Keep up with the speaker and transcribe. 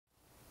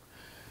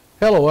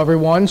Hello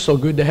everyone, so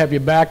good to have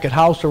you back at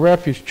House of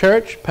Refuge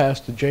Church.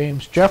 Pastor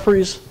James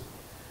Jeffries.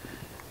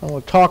 I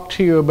want to talk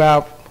to you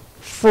about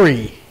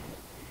free.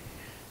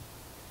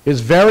 It's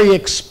very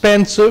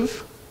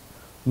expensive.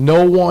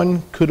 No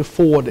one could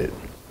afford it.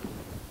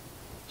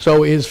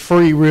 So is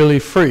free really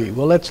free?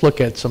 Well, let's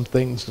look at some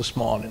things this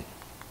morning.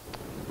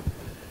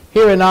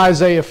 Here in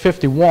Isaiah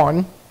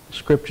 51,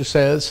 Scripture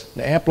says,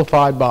 the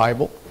Amplified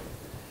Bible,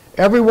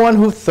 "Everyone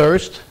who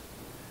thirsts,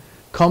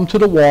 come to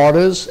the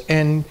waters,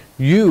 and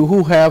you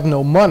who have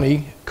no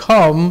money,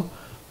 come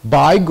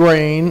buy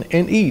grain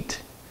and eat.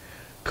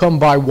 Come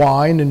buy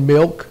wine and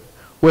milk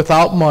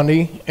without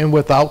money and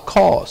without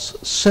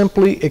cost.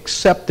 Simply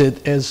accept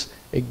it as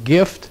a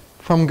gift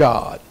from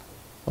God."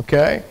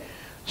 Okay?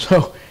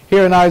 So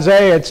here in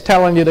Isaiah, it's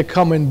telling you to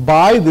come and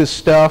buy this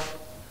stuff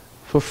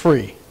for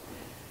free.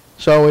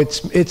 So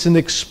it's an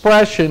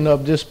expression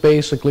of just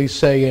basically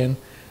saying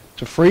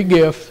it's a free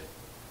gift,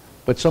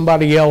 but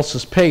somebody else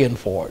is paying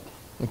for it.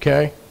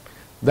 Okay?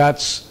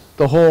 That's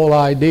the whole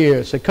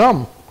idea. Say,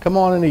 come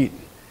on and eat.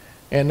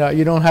 And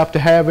you don't have to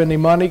have any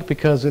money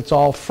because it's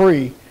all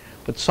free,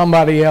 but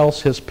somebody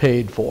else has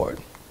paid for it.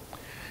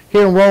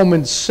 Here in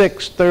Romans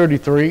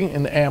 6:33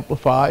 in the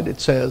Amplified, it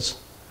says,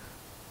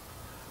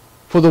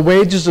 "For the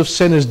wages of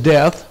sin is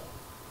death,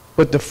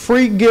 but the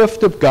free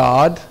gift of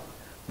God,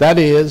 that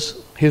is,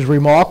 his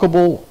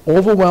remarkable,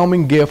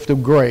 overwhelming gift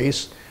of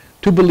grace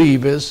to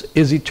believers,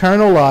 is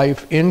eternal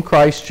life in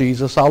Christ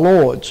Jesus our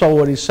Lord." So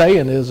what he's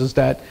saying is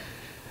that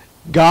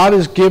God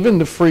has given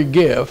the free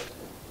gift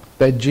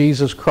that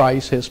Jesus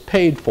Christ has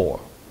paid for.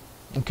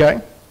 Okay?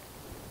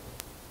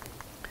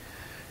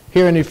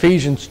 Here in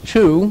Ephesians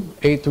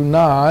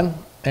 2:8-9,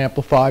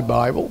 Amplified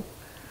Bible,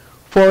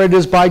 "For it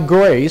is by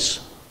grace,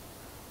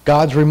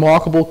 God's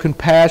remarkable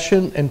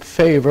compassion and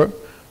favor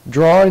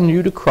drawing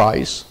you to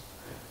Christ,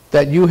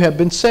 that you have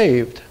been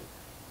saved,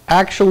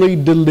 actually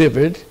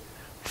delivered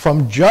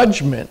from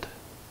judgment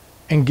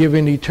and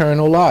given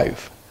eternal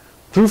life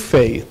through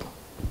faith.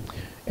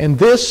 And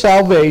this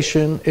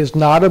salvation is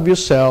not of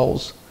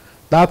yourselves,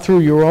 not through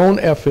your own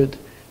effort,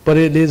 but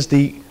it is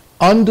the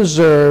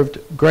undeserved,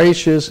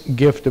 gracious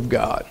gift of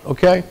God."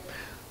 Okay?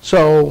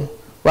 So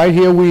right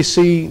here we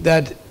see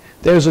that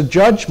there's a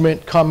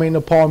judgment coming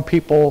upon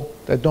people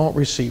that don't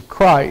receive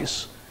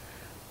Christ.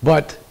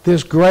 But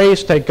this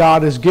grace that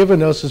God has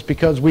given us is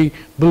because we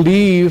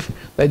believe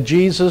that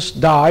Jesus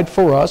died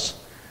for us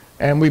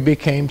and we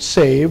became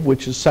saved,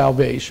 which is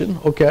salvation.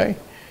 Okay?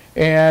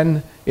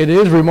 And it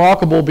is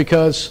remarkable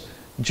because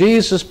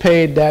Jesus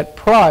paid that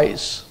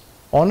price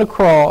on the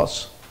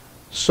cross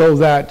so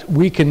that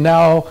we can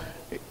now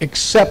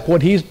accept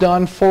what he's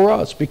done for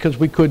us because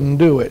we couldn't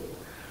do it.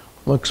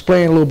 We'll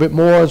explain a little bit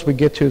more as we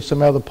get to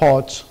some other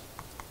parts.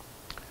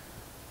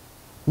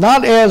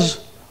 Not as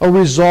a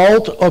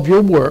result of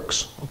your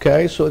works,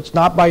 okay? So it's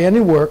not by any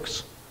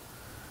works.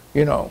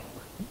 You know,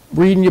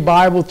 reading your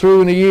Bible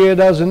through in a year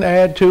doesn't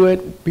add to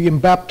it. Being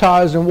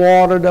baptized in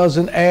water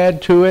doesn't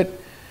add to it.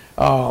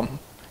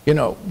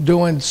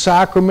 Doing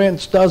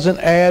sacraments doesn't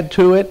add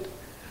to it.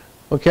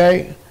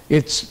 Okay?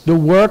 It's the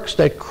works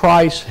that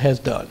Christ has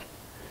done.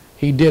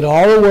 He did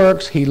all the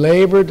works. He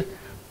labored,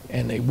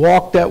 and he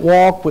walked that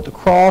walk with the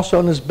cross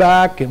on his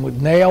back and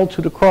was nailed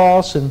to the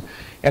cross and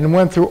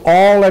went through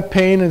all that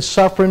pain and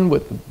suffering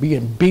with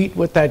being beat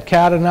with that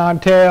cat o' nine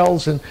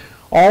tails, and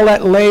all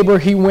that labor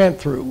he went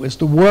through is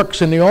the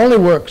works and the only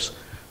works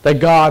that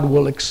God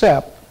will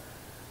accept.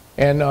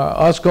 And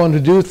us going to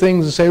do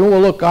things and say, well,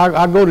 look,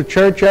 I go to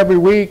church every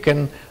week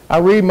and I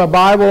read my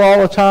Bible all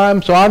the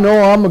time, so I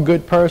know I'm a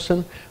good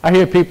person. I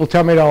hear people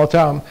tell me it all the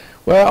time.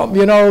 Well,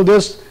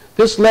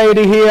 this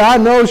lady here, I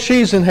know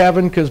she's in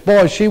heaven because,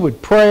 boy, she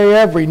would pray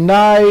every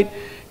night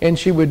and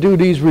she would do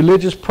these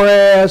religious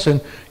prayers.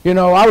 And,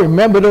 I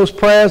remember those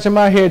prayers in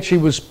my head. She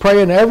was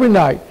praying every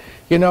night.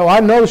 I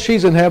know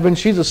she's in heaven.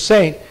 She's a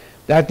saint.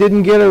 That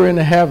didn't get her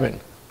into heaven.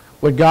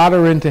 What got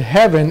her into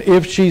heaven,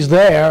 if she's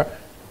there,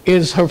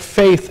 is her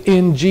faith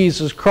in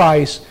Jesus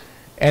Christ,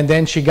 and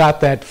then she got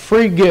that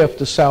free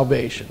gift of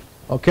salvation.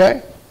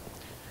 Okay?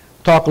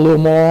 Talk a little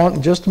more on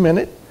in just a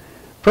minute.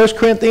 1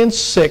 Corinthians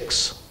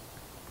 6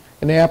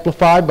 in the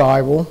Amplified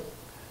Bible,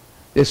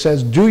 it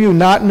says, "Do you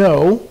not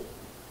know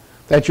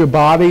that your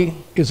body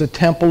is a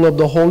temple of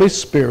the Holy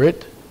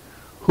Spirit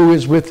who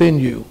is within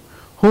you,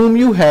 whom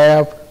you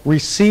have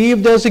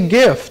received as a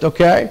gift?"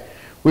 Okay?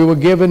 We were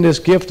given this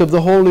gift of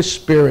the Holy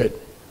Spirit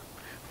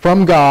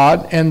from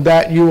God, and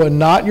that you are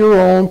not your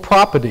own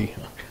property.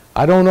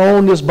 I don't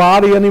own this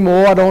body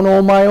anymore. I don't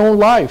own my own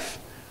life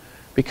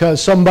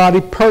because somebody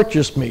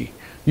purchased me.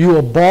 You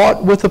are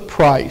bought with a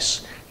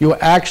price. You are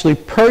actually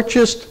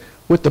purchased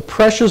with the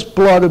precious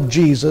blood of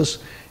Jesus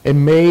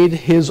and made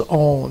his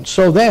own.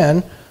 So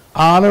then,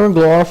 honor and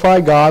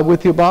glorify God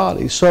with your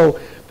body. So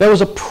there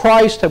was a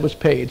price that was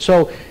paid.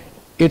 So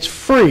it's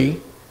free.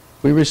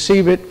 We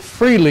receive it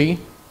freely,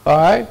 all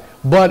right?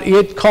 But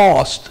it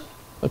cost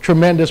a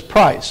tremendous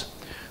price.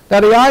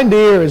 Now the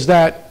idea is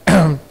that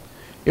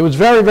it was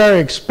very, very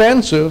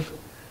expensive,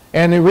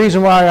 and the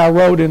reason why I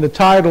wrote in the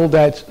title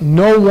that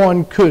no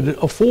one could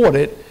afford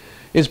it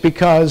is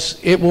because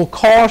it will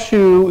cost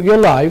you your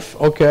life,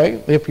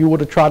 okay, if you were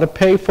to try to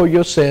pay for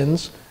your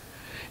sins.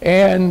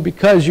 And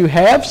because you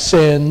have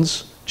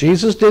sins,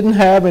 Jesus didn't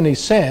have any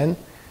sin,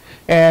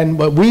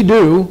 but we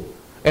do,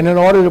 and in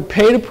order to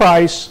pay the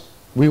price,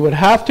 we would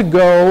have to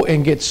go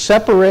and get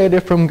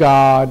separated from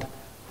God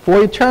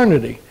for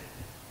eternity,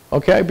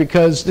 okay,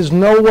 because there's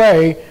no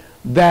way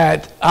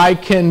that I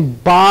can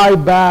buy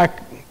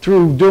back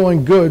through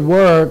doing good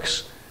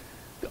works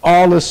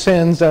all the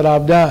sins that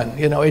I've done.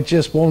 You know, it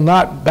just will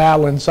not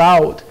balance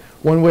out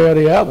one way or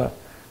the other.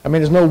 I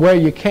mean, there's no way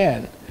you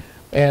can.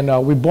 And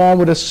we're born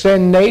with a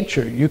sin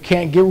nature. You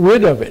can't get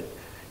rid of it.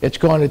 It's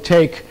going to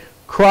take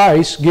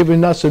Christ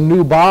giving us a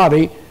new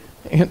body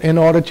in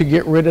order to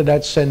get rid of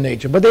that sin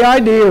nature. But the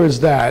idea is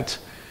that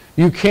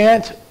you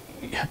cannot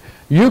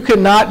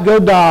go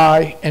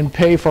die and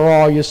pay for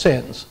all your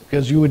sins,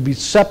 because you would be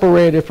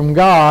separated from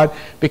God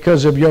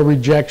because of your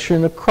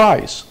rejection of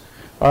Christ.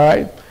 All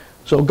right?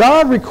 So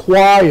God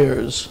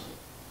requires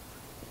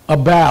a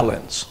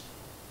balance.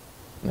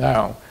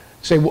 Now, you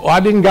say, well, why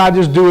didn't God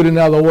just do it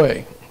another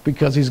way?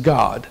 Because he's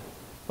God.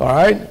 All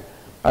right?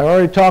 I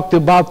already talked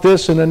about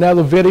this in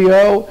another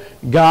video.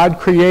 God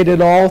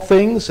created all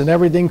things and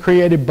everything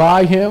created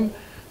by him.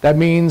 That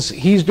means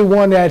he's the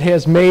one that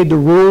has made the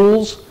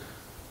rules.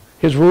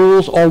 His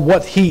rules are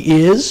what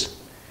he is.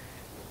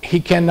 He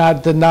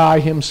cannot deny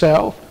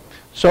himself.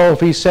 So if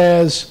he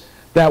says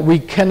that we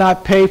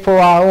cannot pay for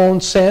our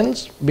own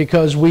sins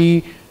because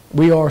we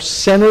are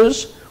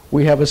sinners,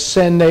 we have a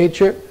sin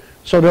nature,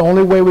 so the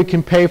only way we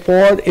can pay for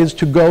it is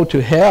to go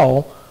to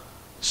hell,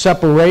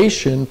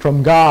 separation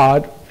from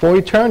God for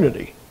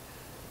eternity.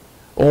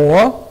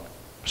 Or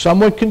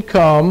someone can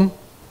come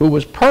who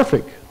was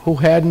perfect, who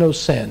had no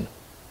sin,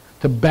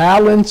 to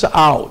balance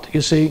out.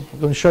 You see, I'm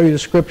going to show you the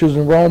scriptures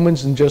in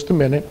Romans in just a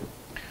minute,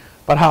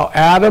 but how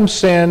Adam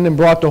sinned and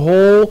brought the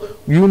whole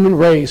human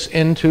race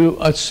into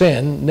a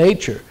sin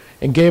nature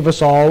and gave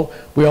us all,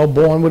 we are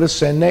born with a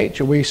sin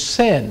nature. We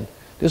sin.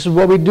 This is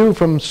what we do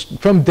from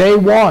day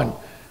one.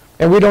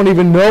 And we don't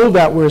even know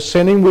that we're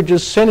sinning. We're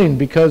just sinning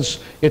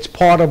because it's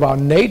part of our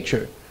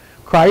nature.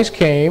 Christ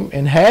came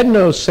and had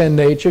no sin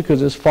nature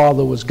because his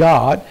Father was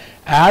God.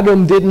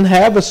 Adam didn't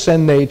have a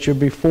sin nature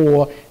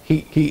before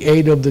he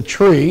ate of the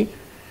tree.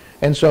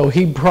 And so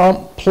he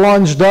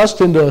plunged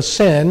us into a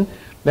sin.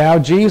 Now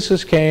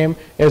Jesus came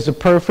as the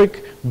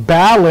perfect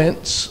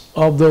balance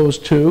of those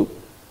two,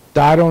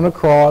 died on the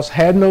cross,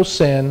 had no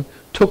sin,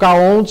 took our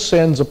own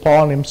sins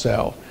upon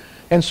himself.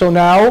 And so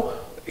now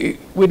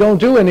we don't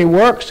do any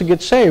works to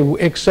get saved,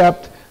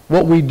 except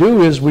what we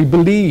do is we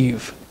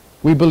believe.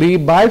 We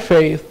believe by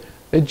faith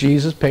that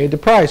Jesus paid the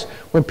price.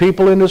 When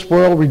people in this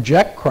world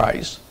reject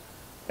Christ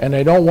and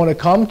they don't want to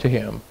come to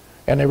him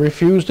and they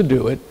refuse to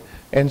do it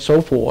and so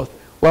forth,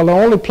 well, the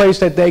only place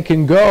that they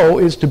can go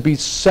is to be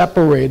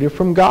separated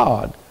from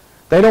God.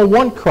 They don't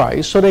want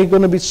Christ, so they're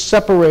going to be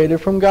separated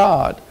from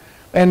God.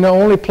 And the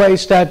only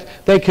place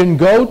that they can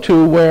go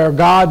to where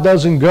God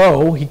doesn't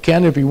go, he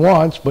can if he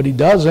wants, but he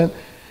doesn't,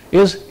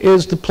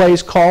 is the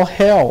place called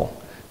hell.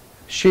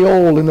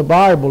 Sheol in the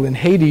Bible, in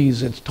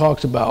Hades it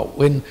talks about,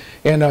 and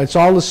it's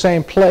all the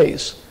same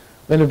place.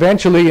 And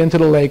eventually into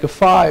the lake of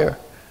fire,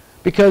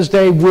 because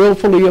they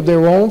willfully, of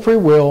their own free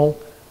will,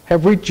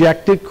 have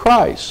rejected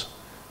Christ.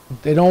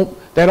 They don't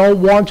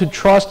want to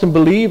trust and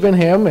believe in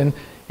him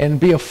and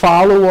be a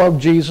follower of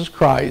Jesus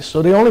Christ.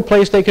 So the only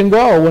place they can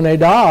go when they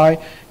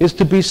die is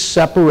to be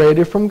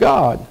separated from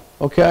God.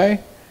 Okay?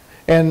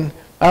 And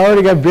I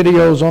already got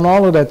videos on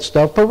all of that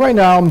stuff, but right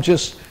now I'm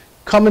just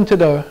coming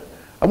to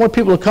I want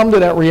people to come to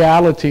that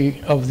reality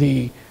of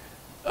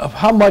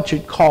how much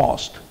it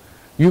cost.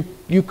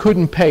 You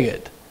couldn't pay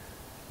it.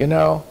 You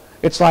know?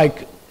 It's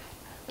like,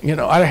 you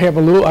know,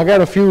 I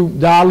got a few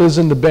dollars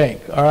in the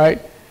bank, all right?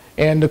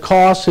 And the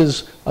cost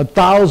is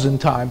 1,000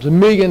 times,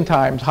 1,000,000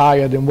 times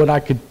higher than what I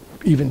could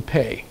even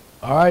pay,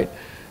 all right?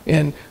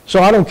 And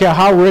so I don't care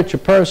how rich a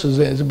person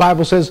is. The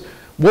Bible says,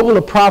 what will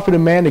it profit a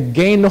man to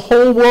gain the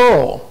whole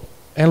world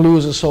and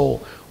lose his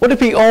soul? What if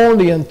he owned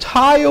the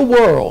entire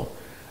world,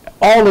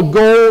 all the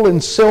gold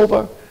and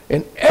silver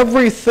and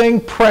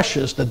everything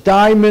precious, the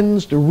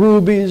diamonds, the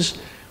rubies,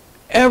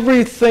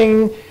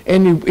 everything,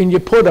 and you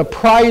put a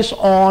price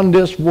on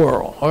this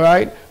world, all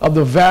right, of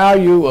the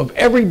value of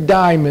every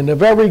diamond,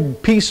 of every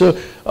piece of,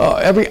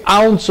 every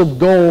ounce of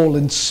gold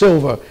and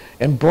silver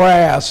and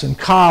brass and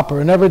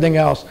copper and everything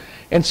else,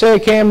 and say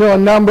it came to a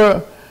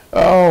number,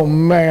 oh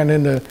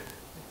man,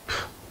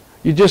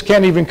 you just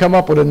can't even come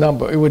up with a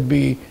number. It would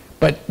be,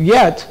 but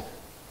yet,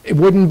 it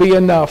wouldn't be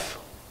enough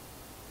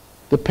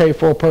to pay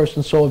for a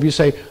person's soul. If you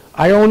say,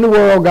 I own the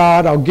world,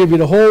 God, I'll give you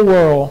the whole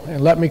world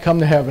and let me come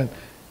to heaven.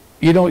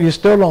 You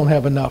still don't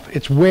have enough.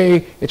 It's way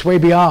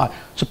beyond.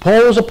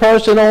 Suppose a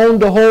person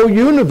owned the whole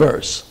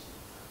universe.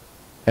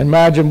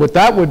 Imagine what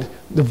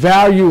the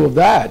value of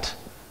that.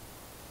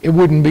 It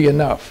wouldn't be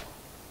enough.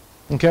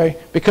 Okay?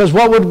 Because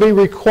what would be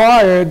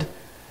required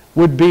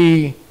would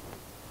be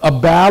a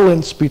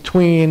balance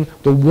between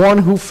the one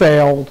who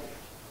failed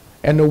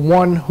and the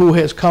one who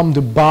has come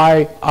to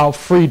buy our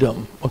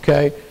freedom.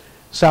 Okay?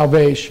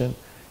 salvation.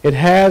 It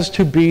has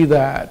to be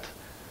that.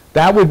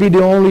 That would be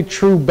the only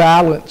true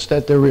balance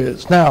that there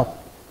is. Now,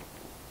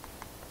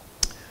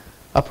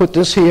 I put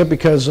this here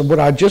because of what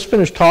I just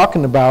finished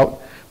talking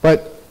about,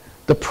 but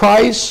the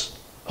price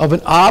of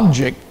an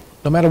object,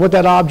 no matter what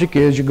that object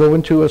is, you go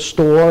into a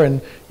store and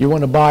you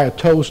want to buy a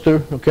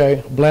toaster,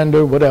 okay,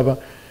 blender, whatever,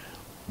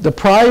 the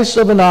price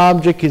of an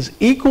object is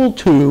equal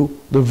to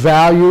the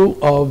value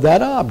of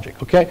that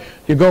object, okay?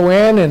 You go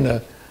in and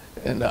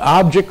the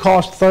object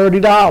costs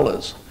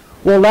 $30.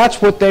 Well,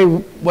 that's what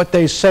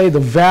they say the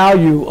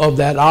value of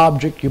that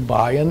object you're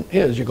buying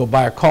is. You go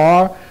buy a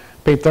car,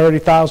 pay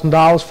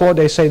 $30,000 for it.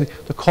 They say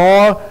the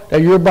car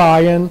that you're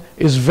buying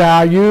is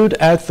valued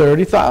at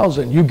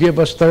 $30,000. You give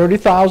us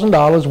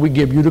 $30,000, we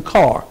give you the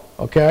car,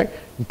 okay?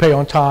 You pay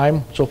on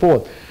time, so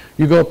forth.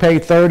 You go pay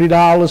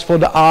 $30 for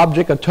the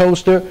object, a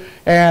toaster,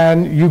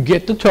 and you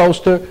get the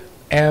toaster,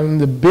 and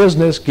the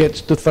business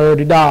gets the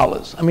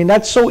 $30. I mean,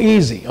 that's so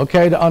easy,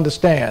 okay, to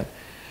understand.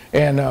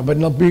 And but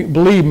no,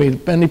 believe me,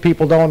 many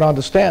people don't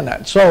understand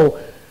that. So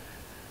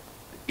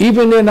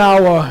even in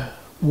our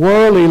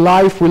worldly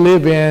life we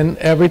live in,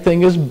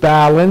 everything is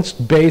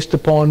balanced based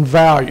upon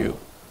value.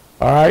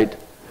 All right?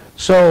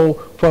 So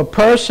for a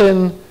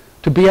person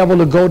to be able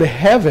to go to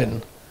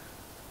heaven,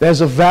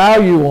 there's a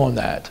value on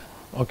that.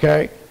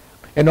 Okay?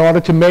 In order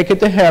to make it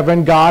to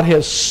heaven, God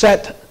has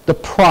set the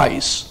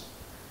price.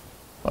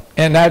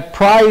 And that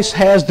price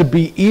has to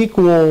be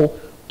equal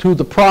to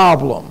the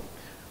problem.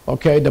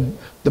 Okay?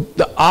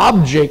 The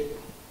object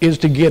is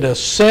to get a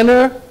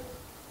sinner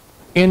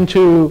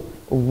into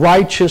a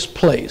righteous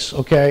place,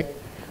 okay?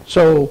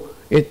 So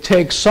it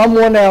takes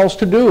someone else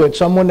to do it,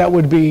 someone that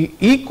would be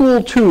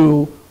equal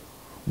to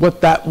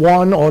what that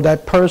one or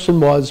that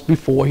person was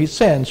before he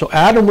sinned. So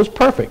Adam was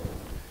perfect.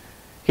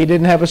 He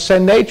didn't have a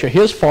sin nature.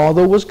 His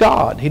father was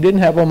God. He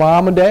didn't have a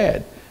mom and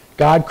dad.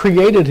 God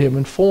created him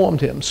and formed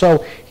him.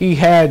 So he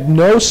had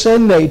no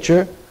sin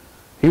nature.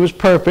 He was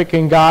perfect,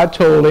 and God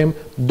told him,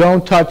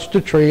 don't touch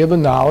the tree of the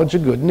knowledge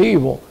of good and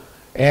evil.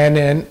 And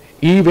then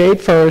Eve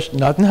ate first,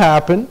 nothing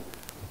happened.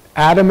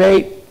 Adam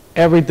ate,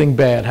 everything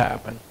bad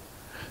happened.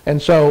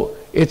 And so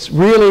it's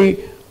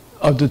really,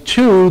 of the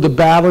two, to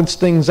balance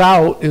things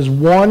out, is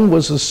one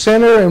was a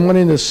sinner and went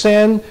into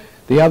sin.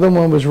 The other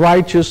one was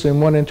righteous and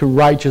went into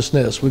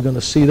righteousness. We're going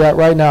to see that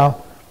right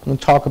now. I'm going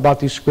to talk about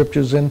these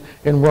scriptures in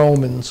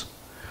Romans.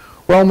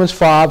 Romans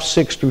 5,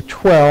 6 through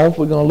 12.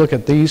 We're going to look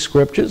at these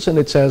scriptures, and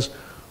it says,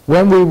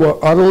 when we were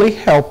utterly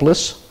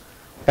helpless,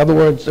 in other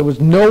words, there was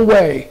no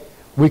way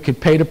we could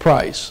pay the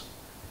price.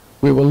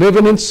 We were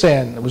living in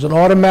sin. It was an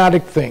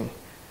automatic thing. You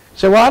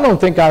say, well, I don't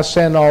think I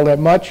sin all that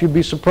much. You'd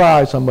be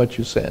surprised how much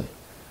you sin.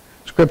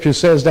 Scripture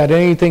says that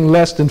anything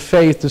less than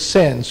faith is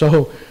sin.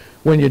 So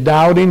when you're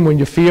doubting, when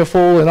you're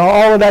fearful, and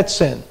all of that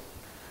sin.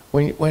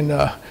 When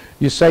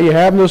you say you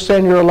have no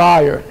sin, you're a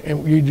liar.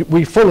 And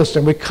we full of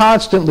sin. We're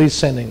constantly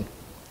sinning.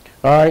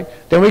 All right?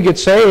 Then we get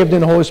saved,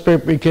 and the Holy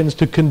Spirit begins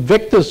to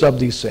convict us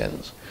of these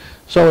sins.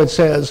 So it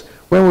says,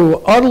 when we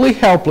were utterly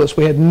helpless,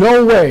 we had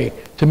no way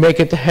to make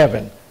it to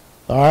heaven.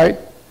 All right?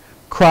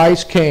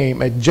 Christ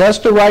came at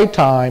just the right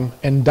time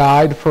and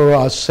died for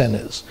us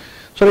sinners.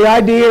 So the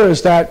idea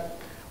is that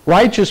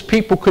righteous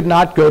people could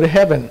not go to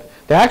heaven.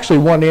 They actually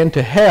went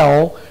into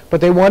hell, but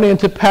they went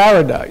into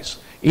paradise.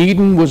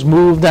 Eden was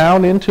moved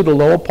down into the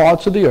lower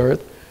parts of the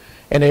earth,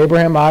 and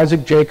Abraham,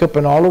 Isaac, Jacob,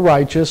 and all the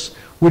righteous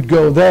would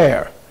go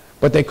there.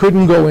 But they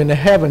couldn't go into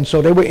heaven,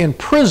 so they were in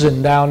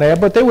prison down there,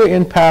 but they were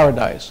in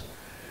paradise.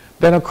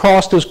 Then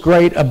across this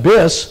great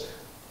abyss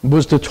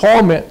was the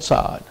torment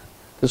side.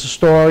 There's a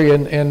story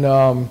in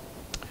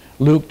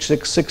Luke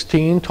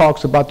 6:16,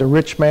 talks about the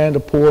rich man, the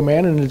poor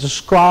man, and it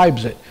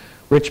describes it.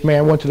 Rich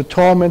man went to the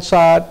torment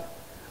side.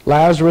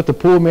 Lazarus, the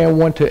poor man,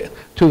 went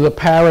to the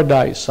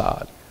paradise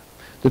side.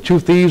 The two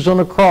thieves on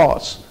the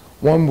cross,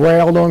 one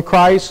railed on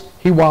Christ,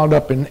 he wound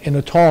up in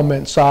the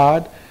torment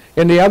side.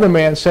 And the other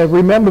man said,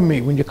 remember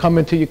me when you come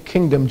into your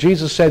kingdom.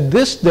 Jesus said,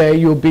 this day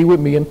you'll be with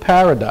me in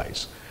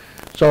paradise.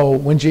 So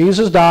when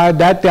Jesus died,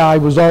 that guy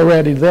was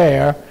already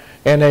there,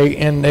 and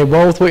they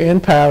both were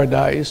in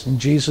paradise. And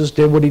Jesus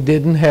did what he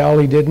did in hell.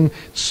 He didn't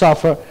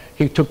suffer.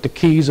 He took the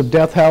keys of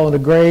death, hell, and the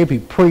grave. He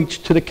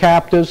preached to the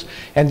captives.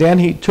 And then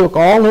he took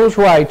all those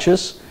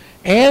righteous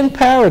and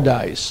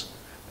paradise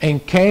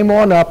and came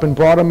on up and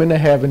brought them into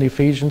heaven.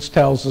 Ephesians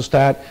tells us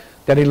that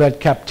he led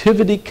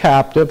captivity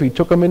captive. He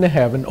took them into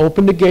heaven,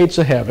 opened the gates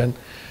of heaven,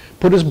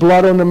 put his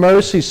blood on the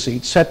mercy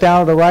seat, sat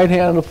down at the right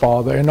hand of the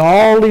Father, and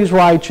all these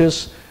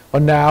righteous are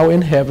now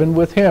in heaven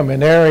with him,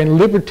 and they're in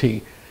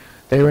liberty.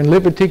 They're in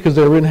liberty because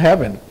they're in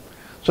heaven.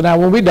 So now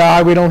when we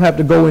die, we don't have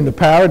to go into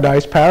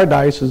paradise.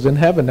 Paradise is in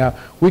heaven now.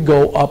 We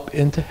go up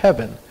into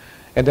heaven.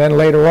 And then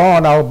later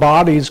on, our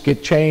bodies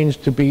get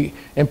changed to be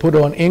and put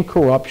on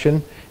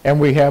incorruption, and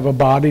we have a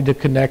body to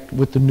connect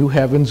with the new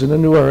heavens and the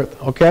new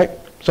earth, okay?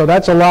 So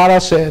that's a lot I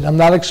said. I'm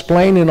not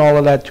explaining all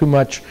of that too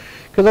much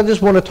because I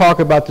just want to talk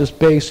about this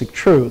basic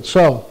truth.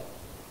 So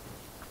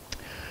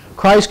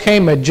Christ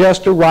came at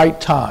just the right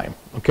time,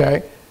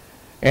 okay,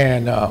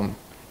 and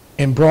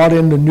brought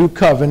in the new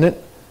covenant,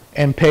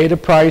 and pay the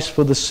price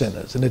for the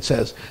sinners. And it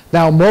says,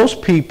 now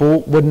most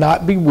people would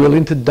not be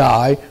willing to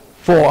die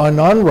for an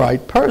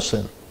unright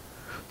person,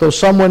 though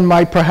someone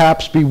might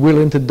perhaps be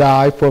willing to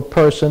die for a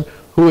person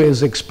who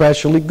is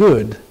especially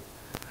good.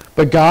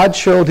 But God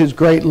showed his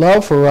great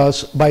love for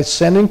us by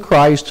sending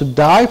Christ to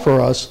die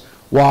for us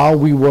while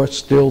we were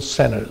still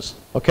sinners.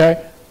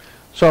 Okay?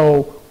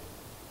 So,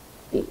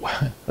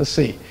 let's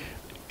see.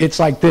 It's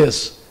like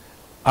this.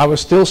 I was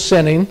still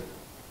sinning,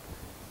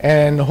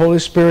 and the Holy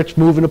Spirit's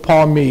moving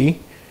upon me,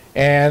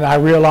 and I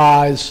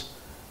realized,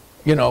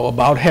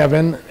 about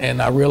heaven,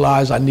 and I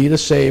realized I need a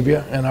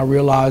Savior, and I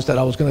realized that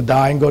I was going to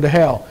die and go to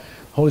hell.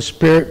 Holy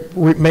Spirit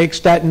makes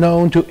that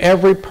known to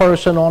every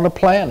person on the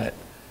planet.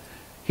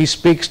 He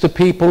speaks to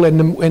people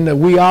in the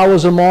wee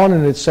hours of the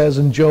morning. It says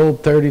in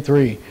Job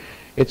 33,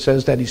 it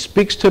says that he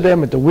speaks to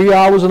them at the wee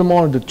hours of the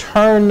morning to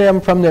turn them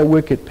from their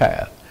wicked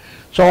path.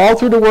 So all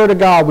through the Word of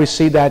God, we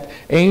see that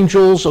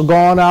angels are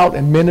going out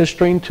and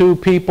ministering to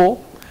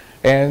people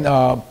and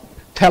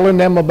telling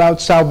them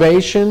about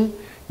salvation,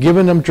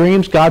 giving them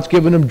dreams. God's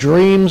giving them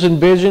dreams and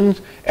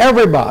visions.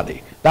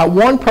 Everybody. Not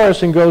one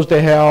person goes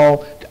to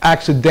hell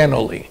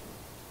accidentally.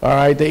 All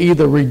right? They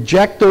either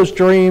reject those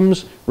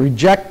dreams,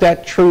 reject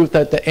that truth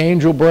that the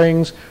angel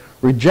brings,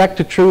 reject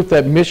the truth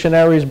that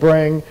missionaries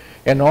bring,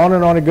 and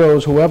on it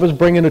goes. Whoever's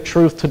bringing the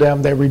truth to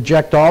them, they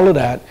reject all of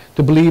that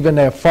to believe in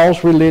their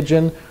false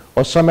religion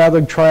or some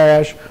other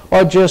trash,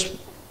 or just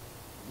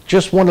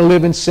want to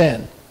live in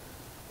sin.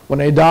 When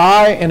they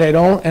die and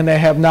they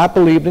have not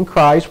believed in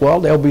Christ, well,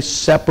 they'll be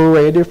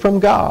separated from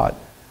God,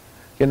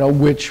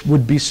 which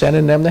would be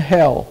sending them to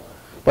hell.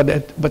 But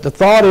the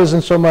thought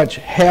isn't so much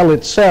hell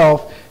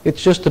itself,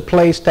 it's just a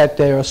place that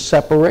they are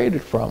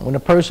separated from. When a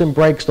person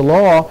breaks the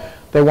law,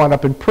 they wind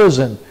up in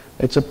prison.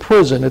 It's a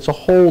prison, it's a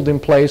holding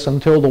place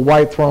until the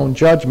white throne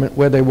judgment,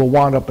 where they will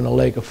wind up in a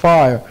lake of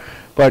fire.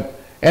 But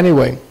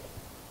anyway,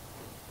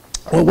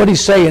 well, what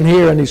he's saying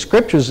here in these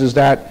scriptures is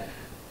that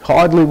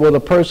hardly will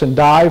a person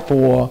die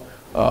for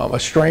a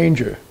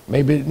stranger.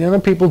 Maybe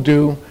people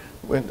do.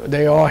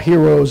 There are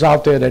heroes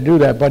out there that do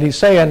that. But he's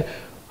saying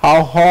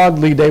how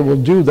hardly they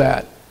will do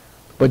that.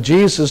 But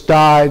Jesus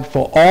died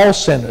for all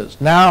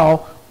sinners.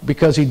 Now,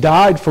 because he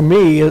died for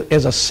me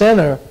as a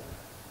sinner,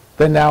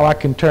 then now I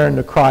can turn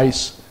to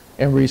Christ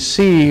and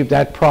receive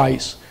that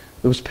price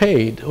that was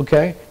paid.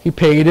 Okay? He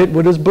paid it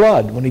with his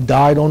blood when he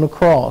died on the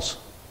cross.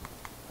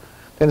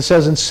 And it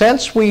says, and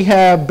since we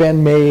have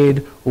been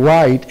made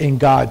right in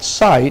God's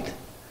sight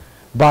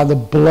by the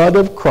blood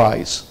of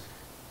Christ,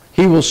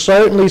 he will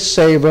certainly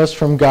save us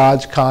from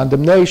God's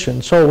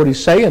condemnation. So what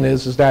he's saying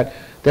is that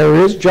there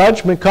is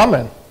judgment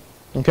coming.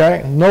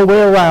 Okay? No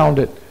way around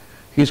it.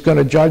 He's going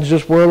to judge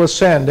this world of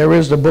sin. There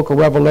is the book of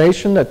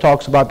Revelation that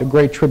talks about the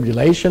great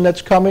tribulation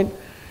that's coming.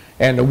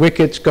 And the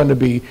wicked's going to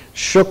be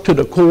shook to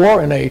the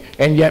core,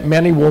 and yet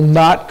many will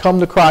not come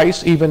to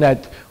Christ, even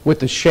with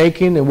the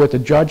shaking and with the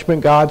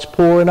judgment God's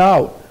pouring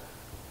out.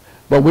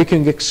 But we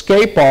can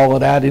escape all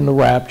of that in the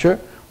rapture.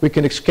 We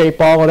can escape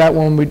all of that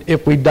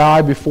if we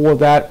die before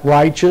that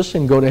righteous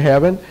and go to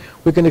heaven.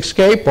 We can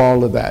escape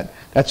all of that.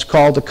 That's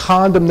called the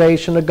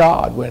condemnation of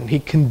God, when he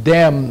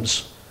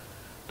condemns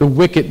the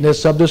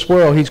wickedness of this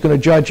world. He's going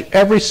to judge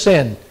every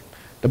sin.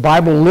 The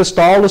Bible lists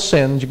all the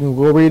sins. You can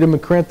go read them in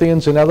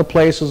Corinthians and other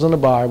places in the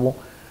Bible,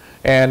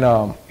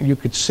 and you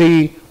could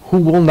see who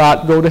will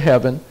not go to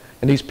heaven.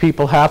 And these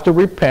people have to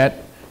repent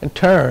and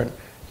turn.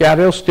 Yeah,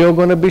 they're still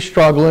going to be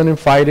struggling and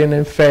fighting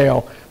and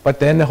fail,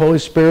 but then the Holy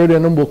Spirit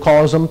in them will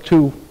cause them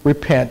to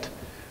repent,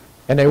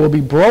 and they will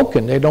be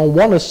broken. They don't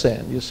want to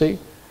sin, you see.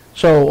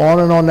 So on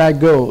and on that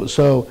goes.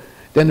 So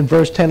then in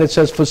verse 10 it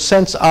says, for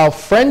since our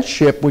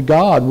friendship with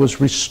God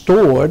was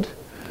restored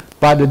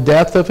by the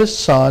death of his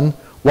Son,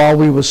 while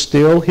we were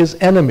still his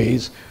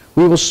enemies,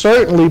 we will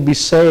certainly be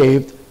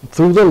saved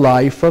through the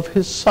life of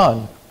his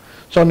Son.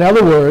 So in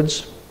other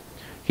words,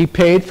 he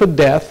paid for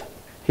death.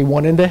 He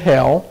went into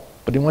hell,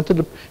 but he went to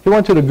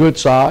the good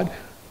side,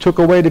 took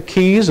away the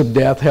keys of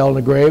death, hell, and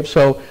the grave.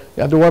 So you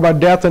don't have to worry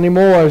about death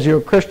anymore as you're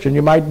a Christian.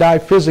 You might die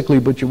physically,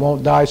 but you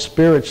won't die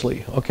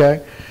spiritually,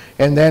 okay?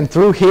 And then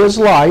through his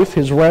life,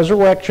 his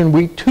resurrection,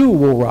 we too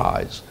will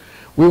rise.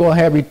 We will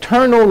have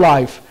eternal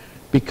life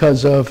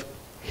because of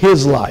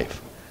his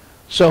life.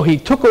 So he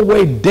took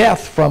away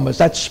death from us.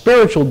 That's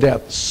spiritual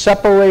death,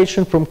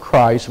 separation from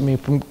Christ,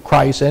 from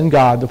Christ and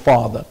God the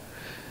Father.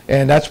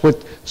 And that's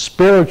what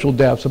spiritual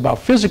death's about.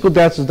 Physical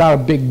death is not a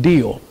big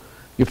deal.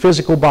 Your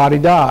physical body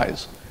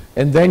dies.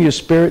 And then your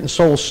spirit and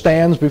soul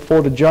stands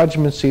before the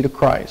judgment seat of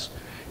Christ.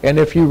 And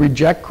if you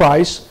reject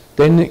Christ,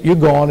 then you're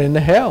going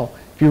into hell.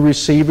 If you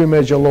receive him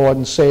as your Lord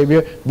and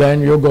Savior,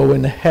 then you'll go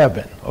into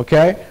heaven.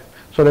 Okay?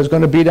 So there's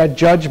going to be that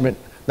judgment.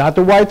 Not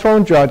the white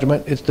throne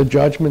judgment, it's the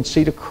judgment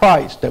seat of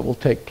Christ that will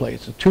take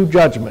place. The two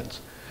judgments.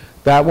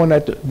 That one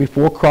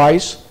before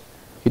Christ,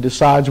 he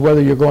decides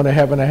whether you're going to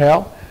heaven or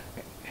hell.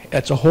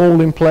 That's a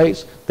holding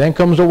place. Then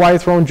comes the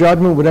white throne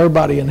judgment, with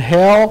everybody in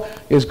hell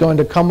is going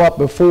to come up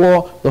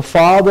before the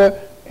Father,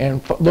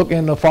 and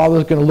the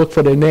Father's going to look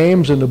for their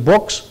names in the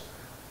books.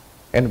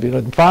 And if he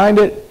doesn't find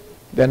it,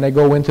 then they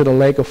go into the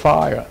lake of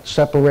fire,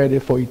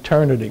 separated for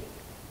eternity.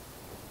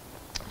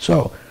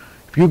 So,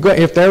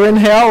 if they're in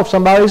hell, if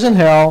somebody's in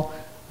hell,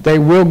 they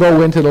will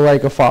go into the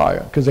lake of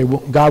fire, because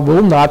God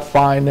will not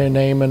find their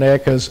name in there,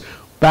 because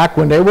back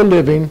when they were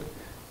living,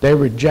 they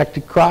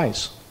rejected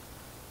Christ.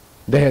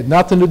 They had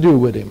nothing to do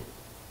with him.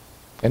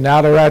 And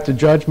now they're at the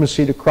judgment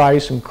seat of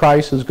Christ, and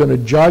Christ is going to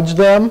judge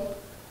them.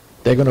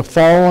 They're going to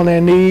fall on their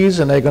knees,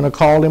 and they're going to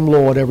call him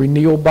Lord. Every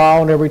knee will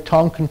bow and every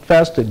tongue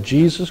confess that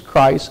Jesus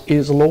Christ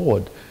is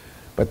Lord.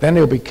 But then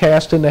they'll be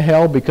cast into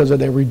hell because of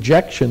their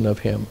rejection of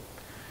him,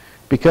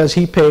 because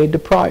he paid the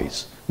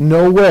price.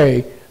 No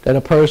way that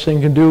a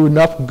person can do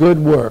enough good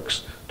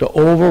works to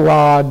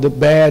override the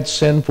bad,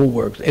 sinful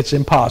works. It's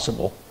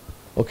impossible.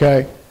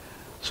 Okay?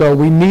 So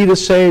we need a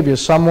Savior,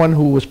 someone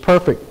who was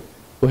perfect,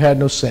 who had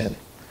no sin.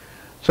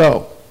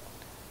 So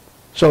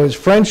his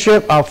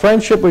friendship, our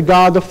friendship with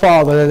God the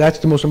Father, that's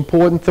the most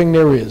important thing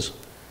there is.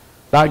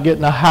 Not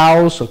getting a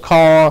house, a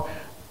car,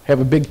 have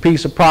a big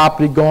piece of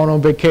property, going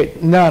on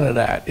vacation. None of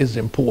that is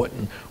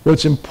important.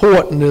 What's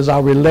important is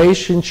our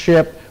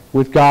relationship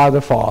with God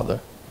the Father.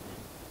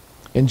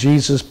 And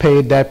Jesus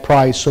paid that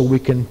price so we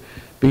can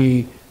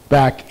be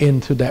back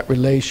into that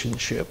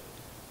relationship.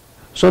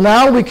 So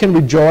now we can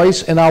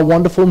rejoice in our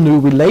wonderful new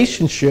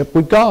relationship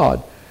with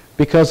God,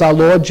 because our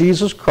Lord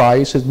Jesus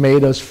Christ has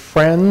made us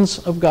friends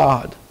of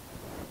God.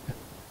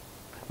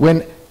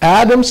 When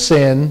Adam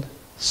sinned,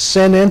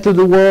 sin entered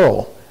the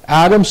world.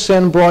 Adam's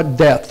sin brought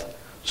death.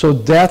 So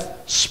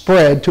death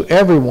spread to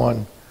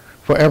everyone,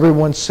 for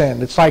everyone's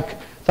sin. It's like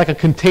a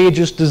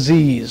contagious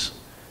disease.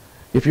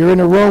 If you're in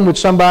a room with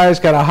somebody that's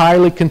got a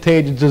highly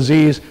contagious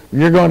disease,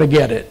 you're going to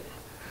get it.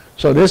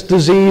 So this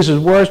disease is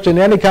worse than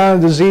any kind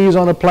of disease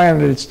on the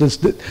planet. It's this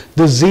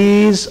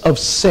disease of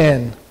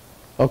sin.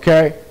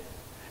 Okay?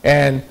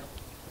 And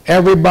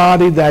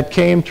everybody that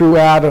came through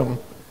Adam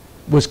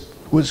was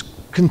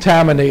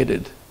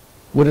contaminated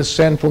with a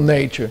sinful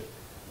nature.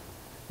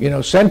 You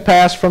know, sin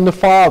passed from the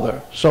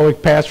Father. So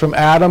it passed from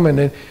Adam, and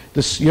then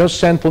your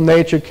sinful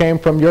nature came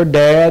from your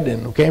dad,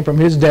 and came from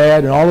his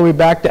dad, and all the way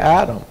back to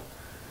Adam.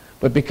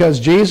 But because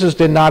Jesus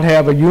did not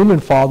have a human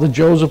father,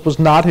 Joseph was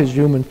not his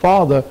human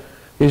father,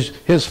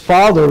 his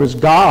father is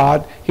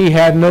God, he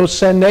had no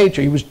sin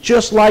nature. He was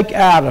just like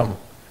Adam,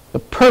 the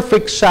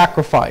perfect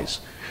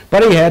sacrifice.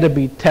 But he had to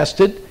be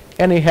tested,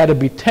 and he had to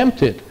be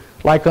tempted,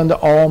 like unto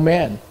all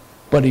men.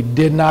 But he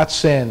did not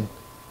sin.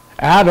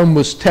 Adam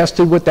was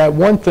tested with that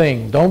one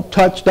thing, don't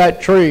touch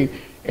that tree,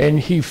 and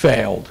he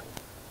failed.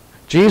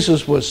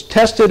 Jesus was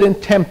tested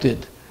and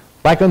tempted,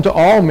 like unto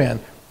all men.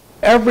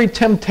 Every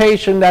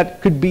temptation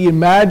that could be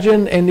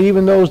imagined, and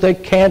even those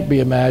that can't be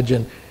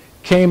imagined,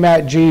 came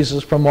at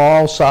Jesus from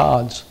all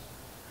sides.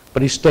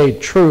 But he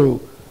stayed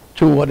true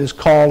to what his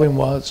calling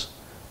was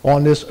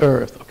on this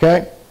earth,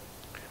 okay?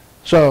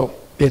 So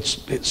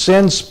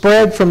sin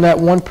spread from that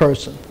one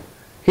person.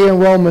 Here in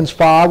Romans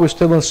 5, we're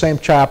still in the same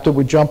chapter.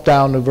 We jump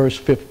down to verse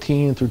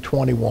 15 through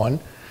 21.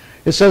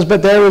 It says,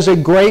 but there is a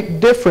great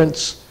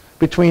difference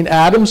between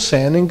Adam's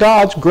sin and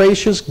God's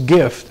gracious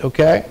gift,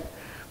 okay?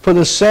 For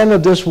the sin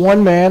of this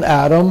one man,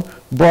 Adam,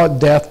 brought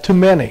death to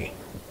many,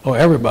 or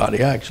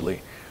everybody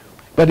actually.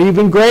 But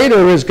even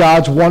greater is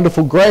God's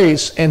wonderful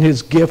grace and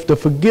his gift of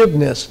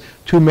forgiveness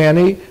to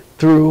many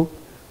through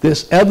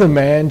this other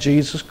man,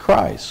 Jesus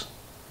Christ.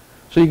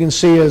 So you can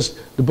see, as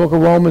the book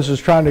of Romans is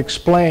trying to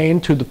explain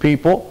to the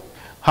people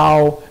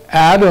how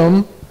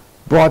Adam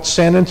brought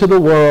sin into the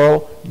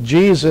world,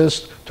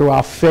 Jesus, through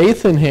our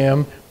faith in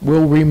him,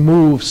 will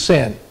remove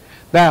sin.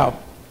 Now,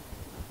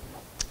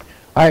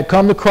 I had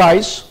come to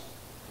Christ.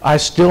 I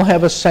still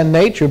have a sin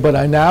nature, but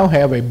I now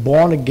have a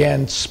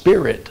born-again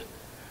spirit,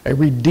 a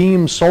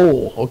redeemed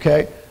soul,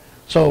 okay?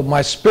 So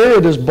my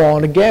spirit is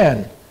born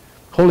again.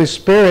 Holy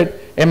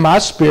Spirit and my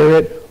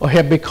spirit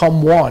have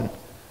become one.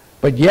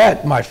 But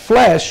yet my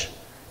flesh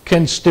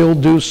can still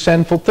do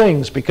sinful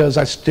things, because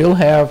I still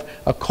have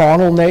a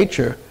carnal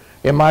nature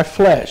in my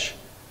flesh,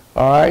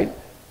 all right?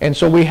 And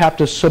so we have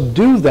to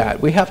subdue that.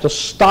 We have to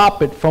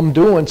stop it from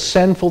doing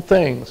sinful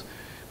things,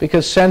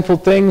 because sinful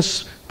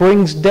things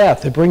brings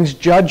death. It brings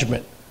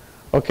judgment,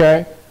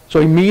 okay? So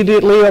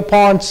immediately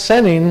upon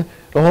sinning,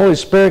 the Holy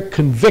Spirit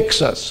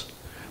convicts us.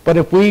 But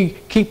if we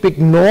keep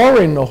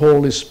ignoring the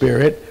Holy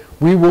Spirit,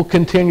 we will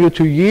continue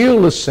to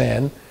yield to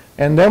sin,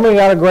 and then we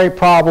got a great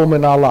problem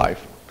in our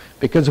life.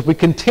 Because if we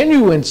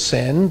continue in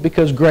sin,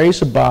 because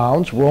grace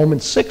abounds,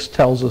 Romans 6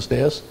 tells us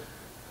this,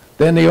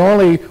 then the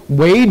only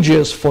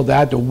wages for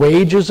that, the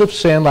wages of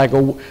sin, like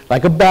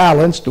a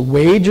balance, the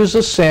wages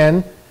of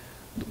sin,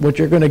 what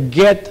you're going to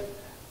get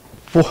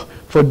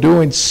for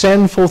doing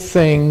sinful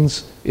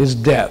things is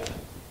death.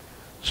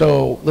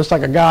 So looks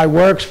like a guy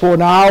works for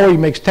an hour, he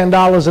makes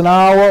 $10 an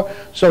hour,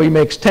 so he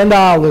makes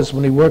 $10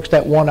 when he works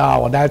that 1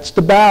 hour. That's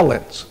the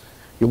balance.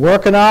 You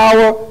work an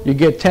hour, you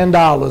get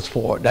 $10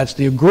 for it. That's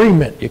the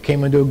agreement. You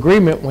came into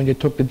agreement when you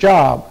took the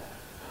job.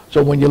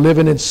 So when you're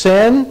living in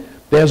sin,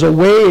 there's a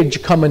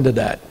wage coming to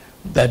that.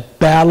 That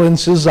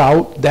balances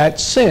out that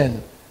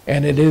sin,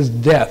 and it is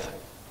death.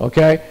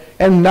 Okay?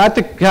 And not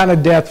the kind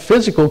of death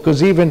physical,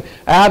 because even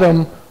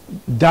Adam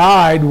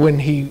died when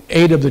he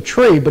ate of the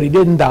tree, but he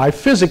didn't die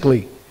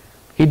physically.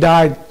 He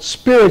died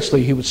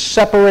spiritually. He was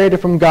separated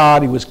from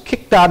God. He was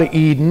kicked out of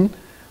Eden.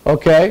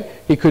 Okay?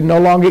 He could no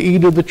longer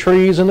eat of the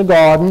trees in the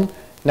garden.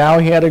 Now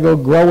he had to go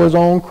grow his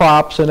own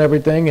crops and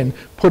everything and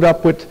put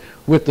up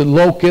with the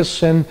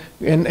locusts and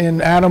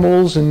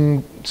animals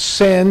and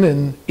sin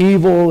and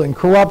evil and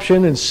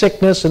corruption and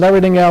sickness and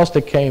everything else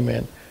that came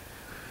in.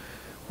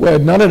 Well,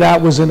 none of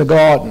that was in the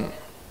garden.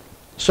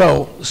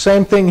 So,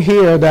 same thing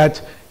here,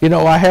 that,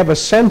 I have a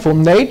sinful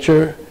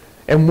nature,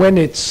 and when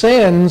it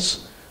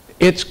sins,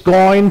 it's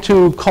going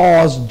to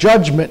cause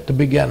judgment to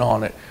begin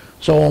on it.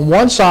 So on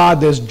one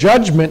side there's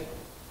judgment,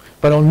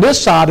 but on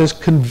this side is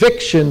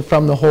conviction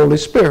from the Holy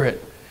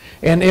Spirit.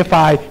 And if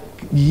I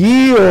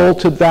yield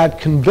to that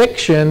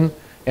conviction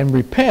and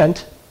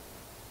repent,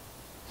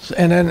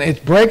 and then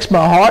it breaks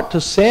my heart to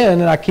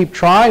sin, and I keep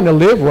trying to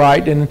live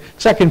right, and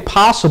it's like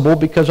impossible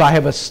because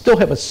I still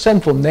have a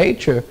sinful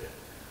nature.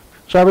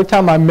 So every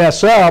time I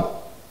mess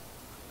up,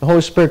 the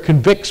Holy Spirit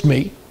convicts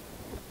me.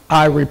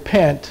 I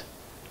repent.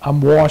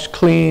 I'm washed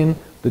clean.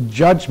 The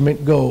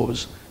judgment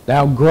goes.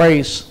 Now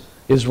grace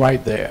is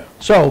right there.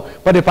 So,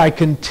 but if I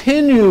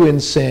continue in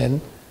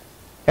sin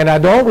and I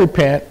don't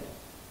repent,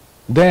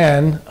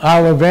 then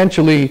I'll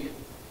eventually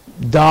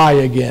die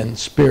again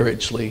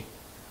spiritually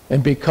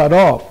and be cut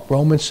off.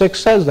 Romans 6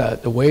 says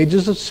that. The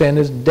wages of sin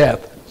is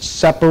death,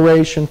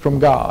 separation from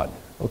God.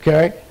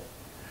 Okay?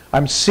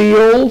 I'm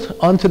sealed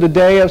unto the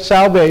day of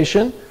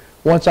salvation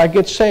once I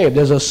get saved.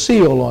 There's a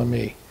seal on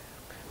me.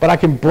 But I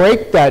can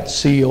break that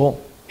seal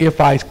if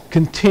I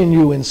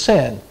continue in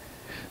sin.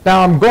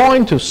 Now I'm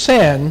going to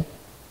sin,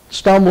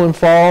 stumble and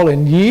fall,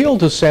 and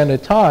yield to sin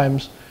at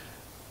times,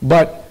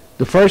 but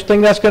the first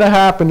thing that's going to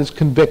happen is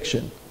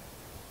conviction.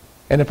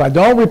 And if I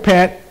don't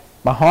repent,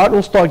 my heart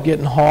will start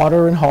getting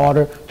harder and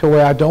harder to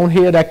where I don't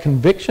hear that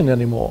conviction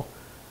anymore.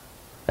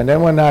 And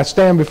then when I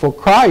stand before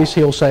Christ,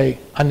 he'll say,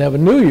 I never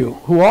knew you.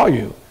 Who are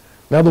you?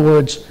 In other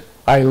words,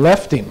 I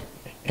left him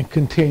and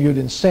continued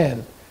in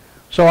sin.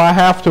 So I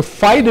have to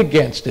fight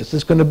against this.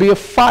 There's going to be a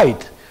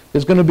fight.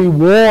 There's going to be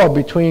war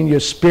between your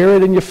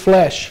spirit and your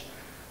flesh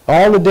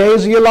all the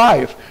days of your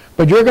life.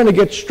 But you're going to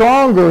get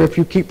stronger if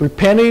you keep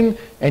repenting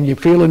and you're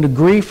feeling the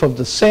grief of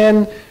the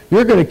sin.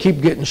 You're going to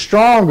keep getting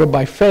stronger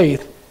by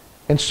faith.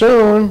 And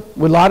soon,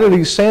 with a lot of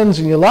these sins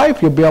in your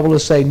life, you'll be able to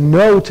say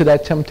no to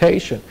that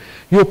temptation.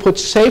 You'll put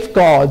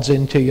safeguards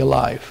into your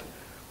life.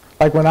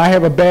 Like when I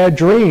have a bad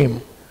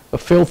dream, a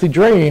filthy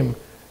dream,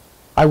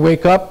 I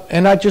wake up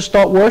and I just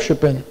start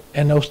worshiping,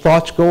 and those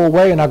thoughts go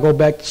away and I go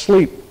back to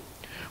sleep.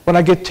 When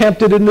I get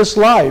tempted in this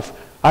life,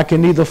 I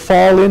can either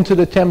fall into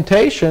the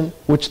temptation,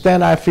 which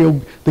then I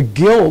feel the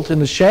guilt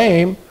and the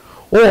shame,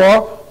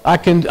 or I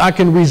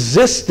can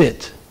resist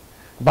it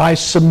by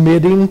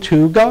submitting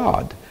to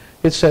God.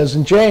 It says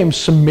in James,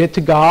 submit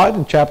to God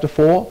in chapter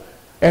 4,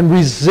 and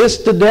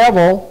resist the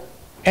devil,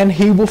 and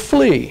he will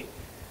flee.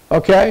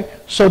 Okay?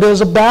 So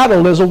there's a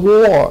battle, there's a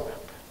war.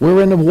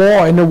 We're in a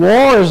war, and the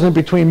war isn't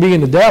between me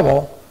and the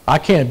devil. I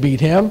can't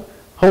beat him.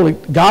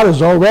 God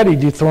has already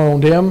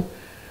dethroned him,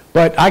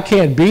 but I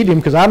can't beat him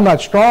because I'm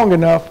not strong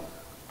enough.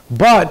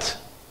 But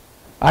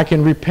I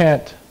can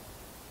repent.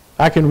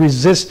 I can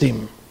resist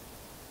him.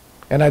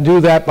 And I do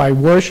that by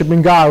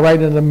worshiping God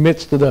right in the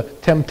midst of the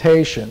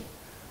temptation.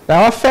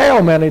 Now, I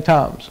fail many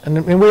times,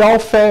 and we all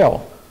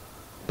fail.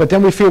 But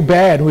then we feel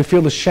bad, and we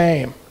feel the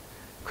shame.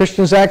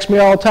 Christians ask me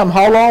all the time,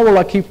 how long will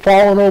I keep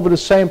falling over the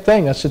same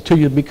thing? I said, till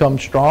you become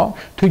strong,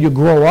 till you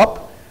grow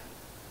up,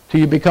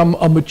 till you become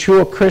a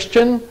mature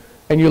Christian,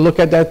 and you look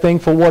at that thing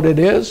for what it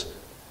is.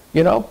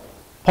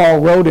 Paul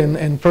wrote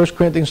in 1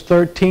 Corinthians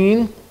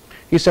 13,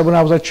 he said, when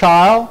I was a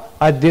child,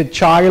 I did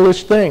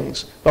childish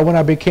things. But when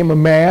I became a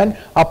man,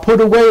 I put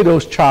away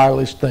those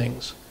childish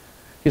things.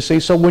 You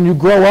see, so when you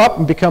grow up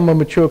and become a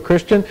mature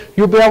Christian,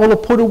 you'll be able to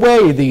put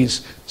away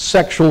these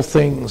sexual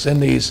things and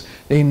these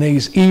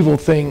evil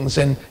things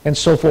and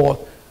so forth.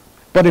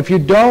 But if you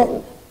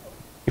don't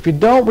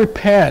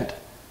repent,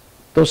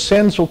 those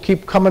sins will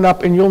keep coming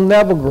up and you'll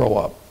never grow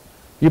up.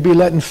 You'll be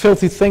letting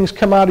filthy things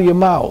come out of your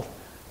mouth.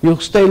 You'll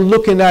stay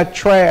looking at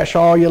trash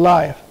all your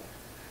life.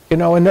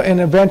 And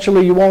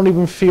eventually you won't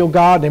even feel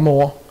God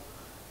anymore.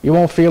 You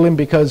won't feel him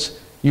because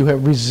you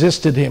have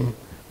resisted him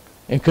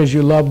and because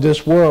you love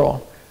this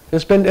world.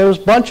 There was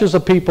bunches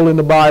of people in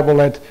the Bible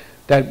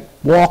that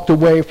walked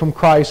away from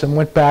Christ and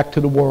went back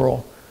to the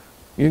world.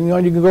 You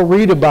can go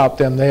read about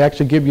them. They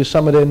actually give you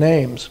some of their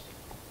names.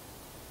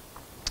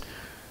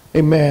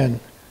 Amen.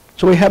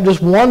 So we have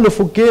this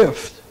wonderful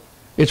gift.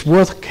 It's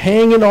worth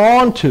hanging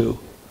on to.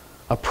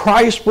 A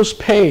price was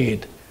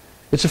paid.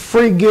 It's a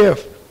free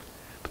gift.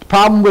 But the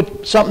problem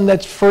with something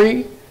that's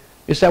free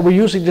is that we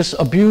usually just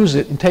abuse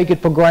it and take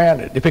it for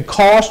granted. If it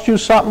costs you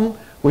something,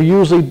 we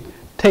usually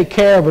take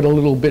care of it a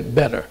little bit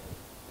better.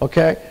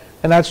 Okay?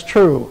 And that's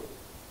true.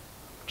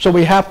 So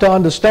we have to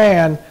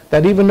understand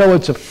that even though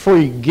it's a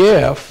free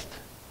gift,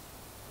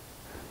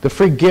 the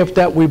free gift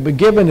that we've been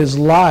given is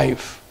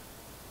life.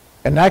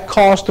 And that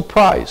costs a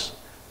price.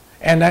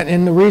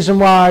 And the reason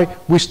why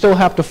we still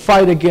have to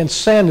fight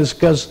against sin is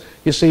because,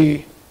 you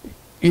see,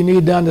 you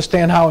need to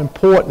understand how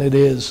important it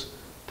is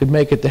to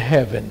make it to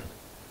heaven.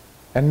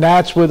 And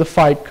that's where the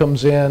fight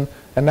comes in,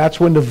 and that's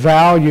when the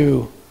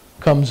value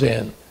comes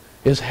in.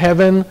 Is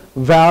heaven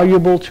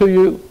valuable to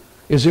you?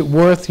 Is it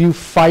worth you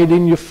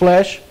fighting your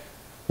flesh,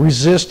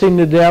 resisting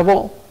the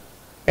devil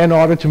in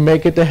order to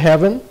make it to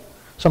heaven?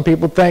 Some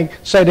people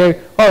say,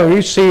 oh,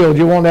 you're sealed,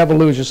 you won't ever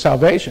lose your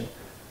salvation.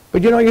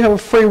 But you know, you have a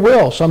free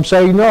will. Some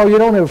say, no, you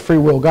don't have a free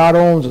will. God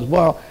owns us.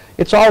 Well,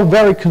 it's all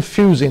very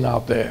confusing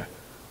out there.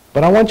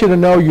 But I want you to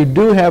know you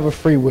do have a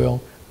free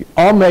will. You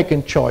are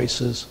making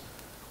choices.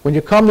 When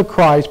you come to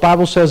Christ, the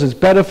Bible says it's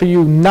better for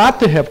you not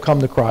to have come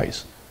to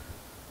Christ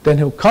than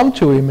he'll come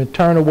to him and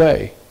turn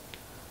away.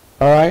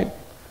 All right?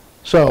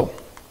 So,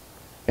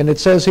 and it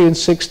says here in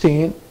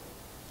 16,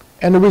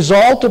 and the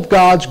result of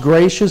God's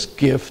gracious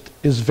gift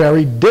is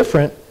very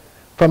different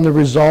from the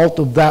result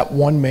of that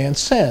one man's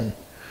sin.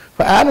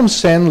 For Adam's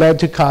sin led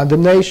to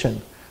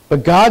condemnation,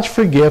 but God's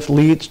free gift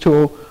leads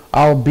to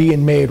our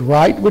being made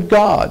right with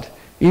God,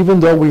 even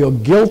though we are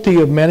guilty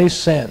of many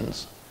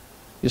sins.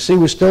 You see,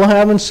 we're still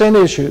having sin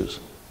issues,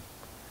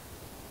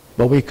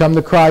 but we come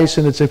to Christ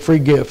and it's a free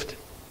gift.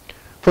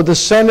 For the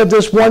sin of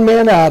this one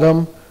man,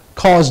 Adam,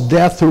 caused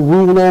death to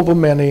rule over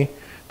many,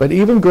 but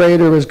even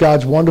greater is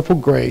God's wonderful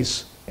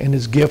grace and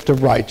his gift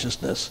of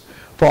righteousness.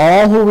 For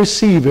all who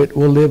receive it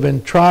will live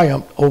in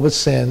triumph over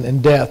sin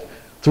and death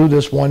through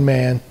this one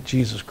man,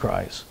 Jesus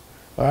Christ.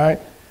 All right?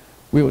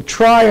 We will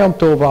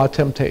triumph over our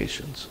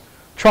temptations,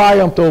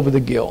 triumph over the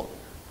guilt.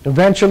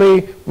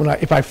 Eventually,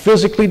 if I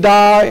physically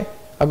die,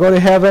 I go to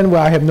heaven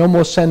where I have no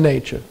more sin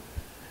nature.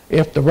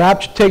 If the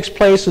rapture takes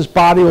place, this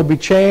body will be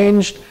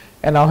changed,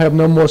 and I'll have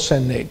no more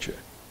sin nature.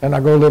 And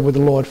I go live with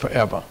the Lord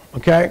forever.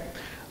 Okay?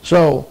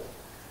 So,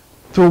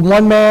 through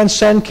one man,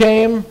 sin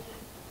came.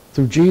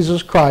 Through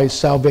Jesus Christ,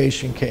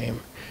 salvation came.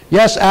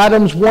 Yes,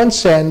 Adam's one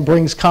sin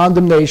brings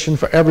condemnation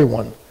for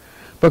everyone.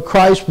 But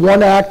Christ's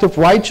one act of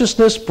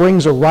righteousness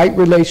brings a right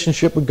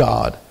relationship with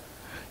God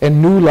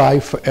and new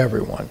life for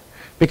everyone.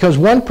 Because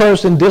one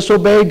person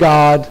disobeyed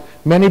God,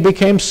 many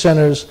became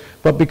sinners,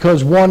 but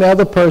because one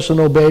other person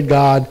obeyed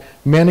God,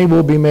 many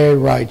will be made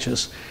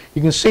righteous.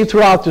 You can see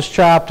throughout this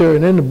chapter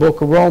and in the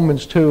book of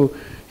Romans too,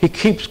 he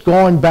keeps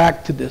going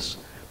back to this.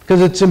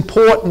 Because it's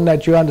important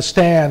that you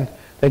understand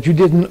that you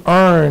didn't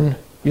earn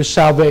your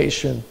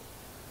salvation.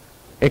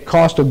 It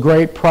cost a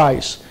great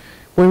price.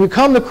 When we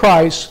come to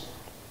Christ,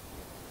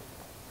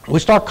 we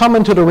start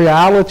coming to the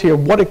reality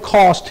of what it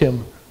cost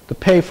him to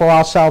pay for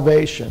our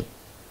salvation.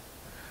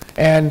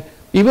 And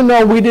even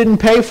though we didn't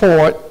pay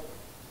for it,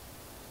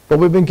 but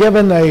we've been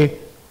given a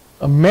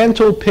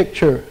mental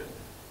picture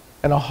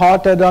and a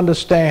heart that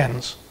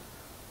understands.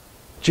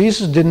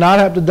 Jesus did not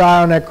have to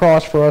die on that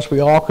cross for us. We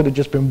all could have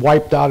just been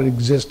wiped out of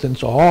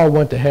existence or all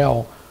went to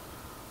hell.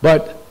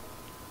 But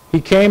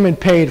he came and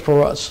paid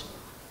for us.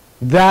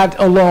 That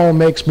alone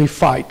makes me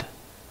fight.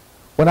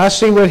 When I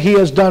see what he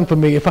has done for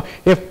me,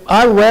 if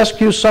I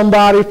rescue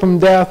somebody from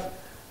death,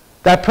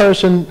 that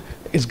person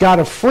has got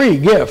a free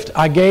gift.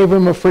 I gave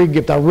him a free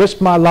gift. I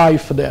risked my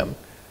life for them.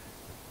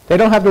 They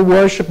don't have to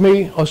worship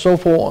me or so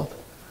forth.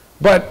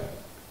 But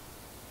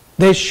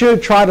they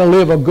should try to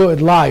live a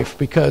good life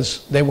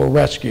because they were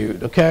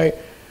rescued, okay?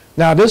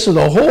 Now, this is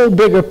a whole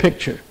bigger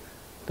picture,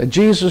 that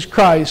Jesus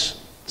Christ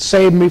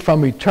saved me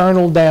from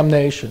eternal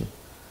damnation.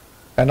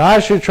 And I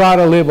should try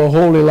to live a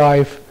holy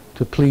life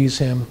to please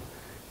him.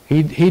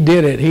 He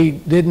did it. He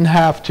didn't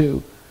have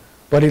to.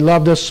 But he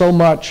loved us so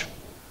much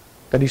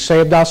that he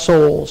saved our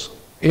souls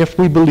if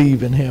we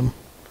believe in him.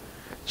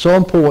 So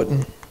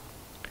important.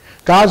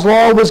 God's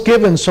law was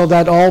given so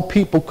that all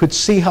people could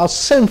see how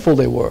sinful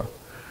they were.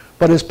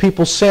 But as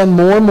people sinned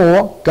more and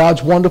more,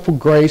 God's wonderful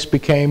grace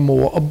became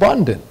more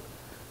abundant.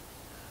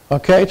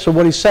 Okay, so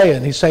what he's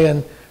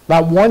saying,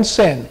 not one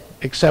sin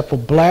except for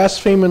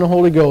blaspheming the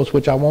Holy Ghost,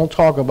 which I won't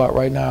talk about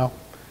right now.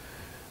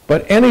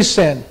 But any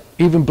sin,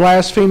 even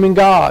blaspheming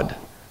God,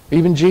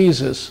 even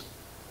Jesus,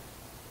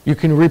 you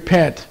can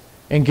repent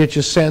and get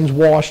your sins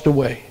washed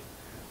away.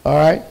 All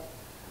right?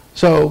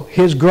 So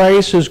his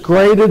grace is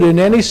greater than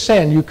any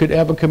sin you could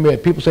ever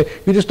commit. People say,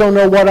 you just don't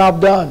know what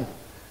I've done.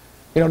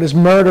 You know, there's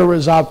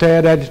murderers out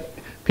there that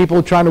people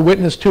are trying to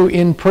witness to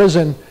in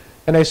prison,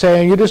 and they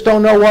say, you just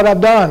don't know what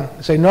I've done.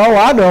 I say, no,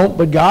 I don't,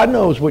 but God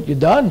knows what you've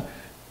done.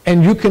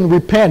 And you can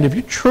repent. If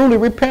you truly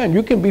repent,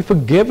 you can be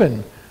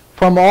forgiven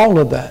from all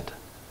of that.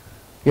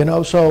 You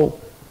know, so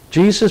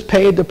Jesus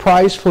paid the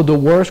price for the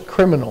worst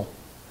criminal,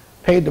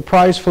 paid the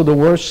price for the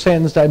worst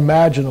sins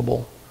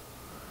imaginable.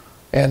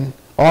 And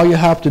all you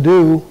have to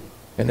do,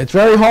 and it's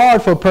very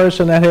hard for a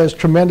person that has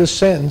tremendous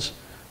sins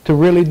to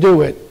really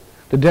do it.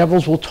 The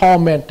devils will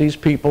torment these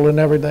people and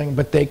everything,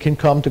 but they can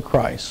come to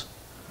Christ.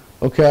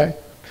 Okay?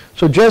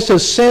 So just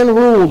as sin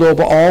ruled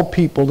over all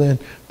people and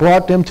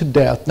brought them to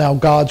death, now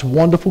God's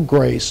wonderful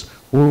grace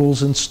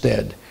rules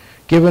instead,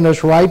 giving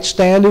us right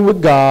standing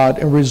with God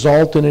and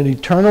resulting in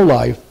eternal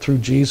life through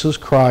Jesus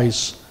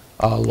Christ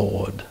our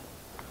Lord.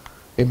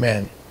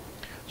 Amen.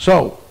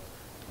 So,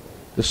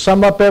 to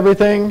sum up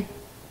everything,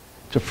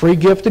 It's a free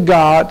gift of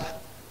God.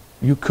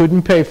 You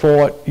couldn't pay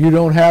for it. You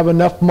don't have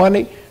enough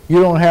money. You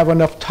don't have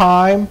enough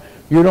time.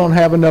 You don't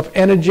have enough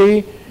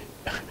energy.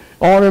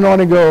 On and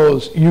on it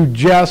goes. You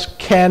just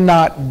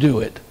cannot do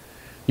it.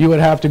 You would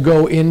have to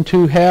go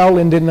into hell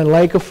and in the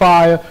lake of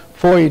fire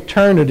for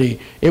eternity.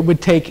 It would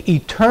take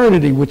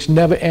eternity, which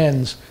never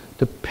ends,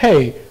 to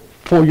pay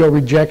for your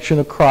rejection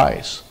of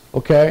Christ.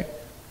 Okay?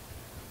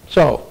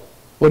 So,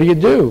 what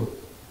do?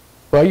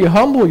 Well, you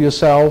humble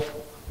yourself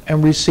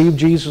and receive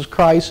Jesus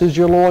Christ as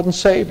your Lord and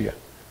Savior.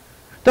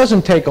 It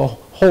doesn't take a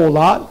whole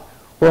lot.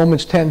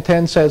 Romans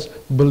 10:10 says,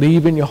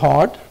 believe in your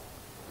heart,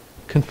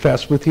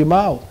 confess with your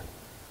mouth.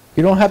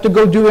 You don't have to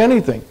go do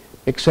anything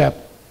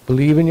except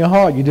believe in your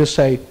heart. You just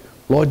say,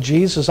 Lord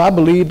Jesus, I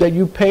believe that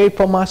you paid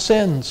for my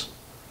sins.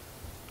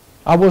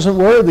 I wasn't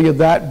worthy of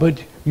that,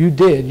 but you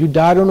did. You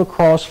died on the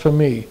cross for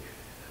me.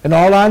 And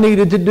all I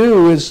needed to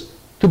do is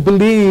to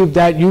believe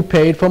that you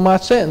paid for my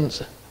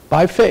sins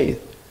by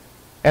faith.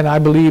 And I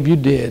believe you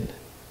did.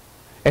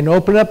 And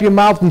open up your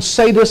mouth and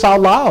say this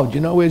out loud,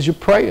 as you're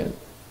praying.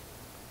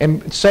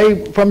 And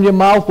say from your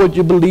mouth what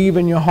you believe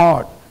in your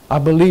heart. I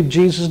believe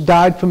Jesus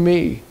died for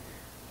me.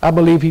 I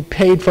believe he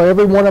paid for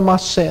every one of my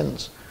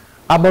sins.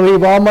 I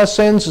believe all my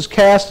sins is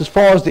cast as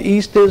far as the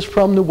east is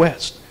from the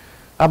west.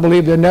 I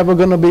believe they're never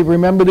going to be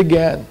remembered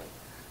again.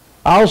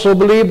 I also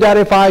believe that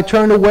if I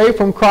turn away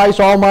from Christ,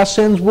 all my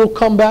sins will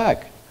come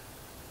back.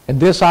 And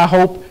this I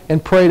hope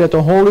and pray that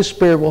the Holy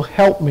Spirit will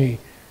help me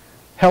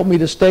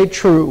to stay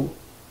true,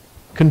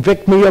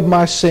 convict me of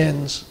my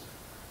sins,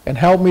 and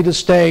help me to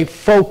stay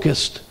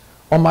focused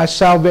on my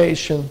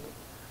salvation.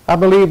 I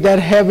believe that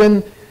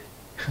heaven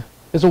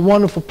is a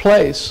wonderful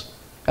place,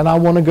 and I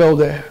want to go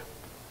there.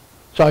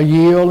 So I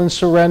yield and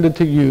surrender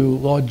to you,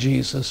 Lord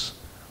Jesus.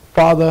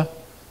 Father,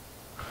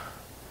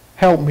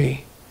 help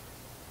me.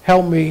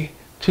 Help me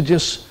to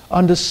just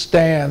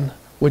understand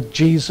what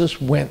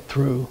Jesus went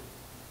through.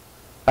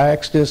 I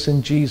ask this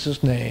in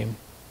Jesus' name.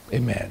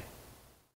 Amen.